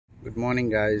Good morning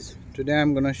guys. Today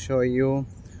I'm gonna show you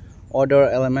odor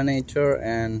eliminator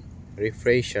and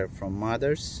refresher from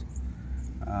Mothers.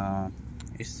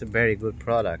 It's a very good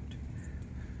product.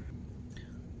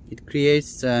 It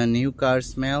creates a new car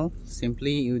smell.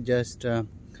 Simply you just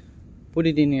put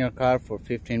it in your car for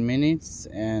 15 minutes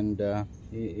and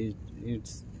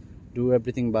it's do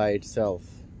everything by itself,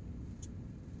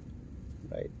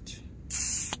 right?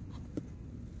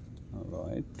 All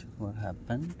right, what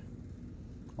happened?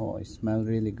 Oh, it smells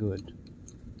really good.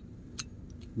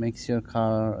 Makes your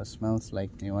car smells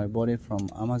like new. I bought it from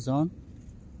Amazon,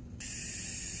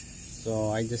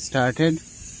 so I just started.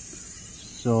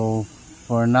 So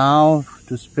for now,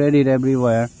 to spread it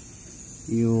everywhere,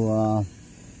 you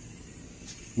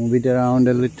move it around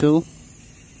a little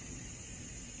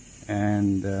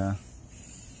and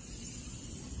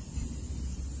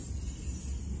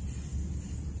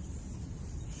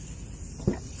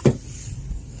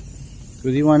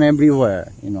put it one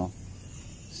everywhere,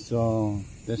 so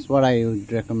that's what I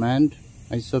would recommend.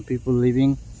 I saw people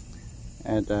living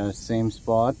at the same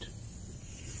spot,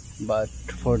 but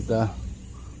for the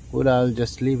good I'll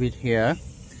just leave it here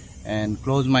and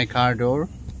close my car door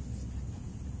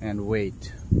and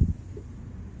wait.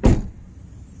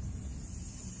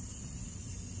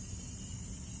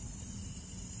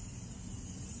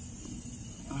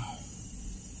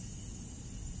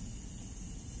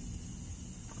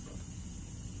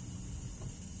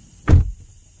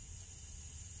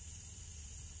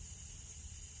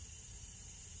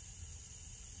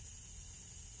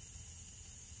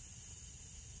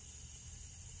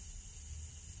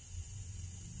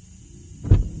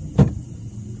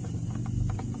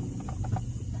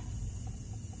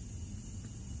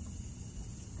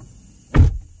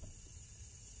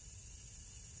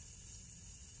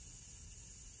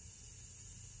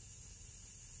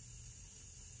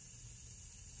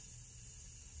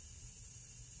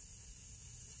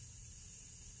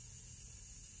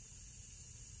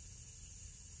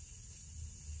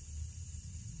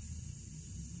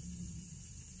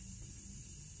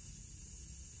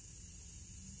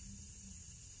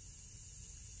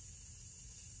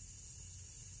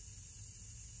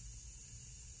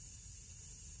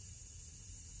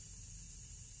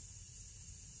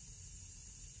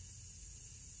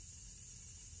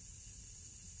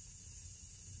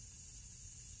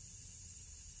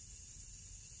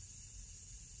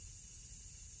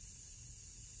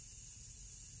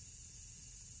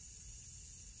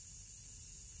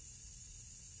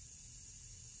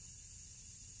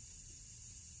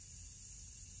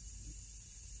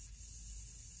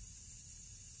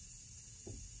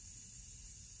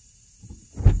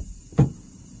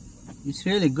 It's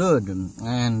really good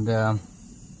and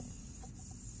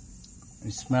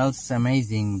it smells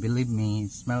amazing. Believe me,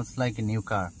 it smells like a new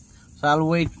car. So I'll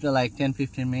wait for like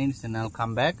 10-15 minutes and I'll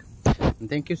come back. And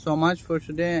thank you so much for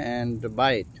today, and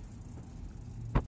bye.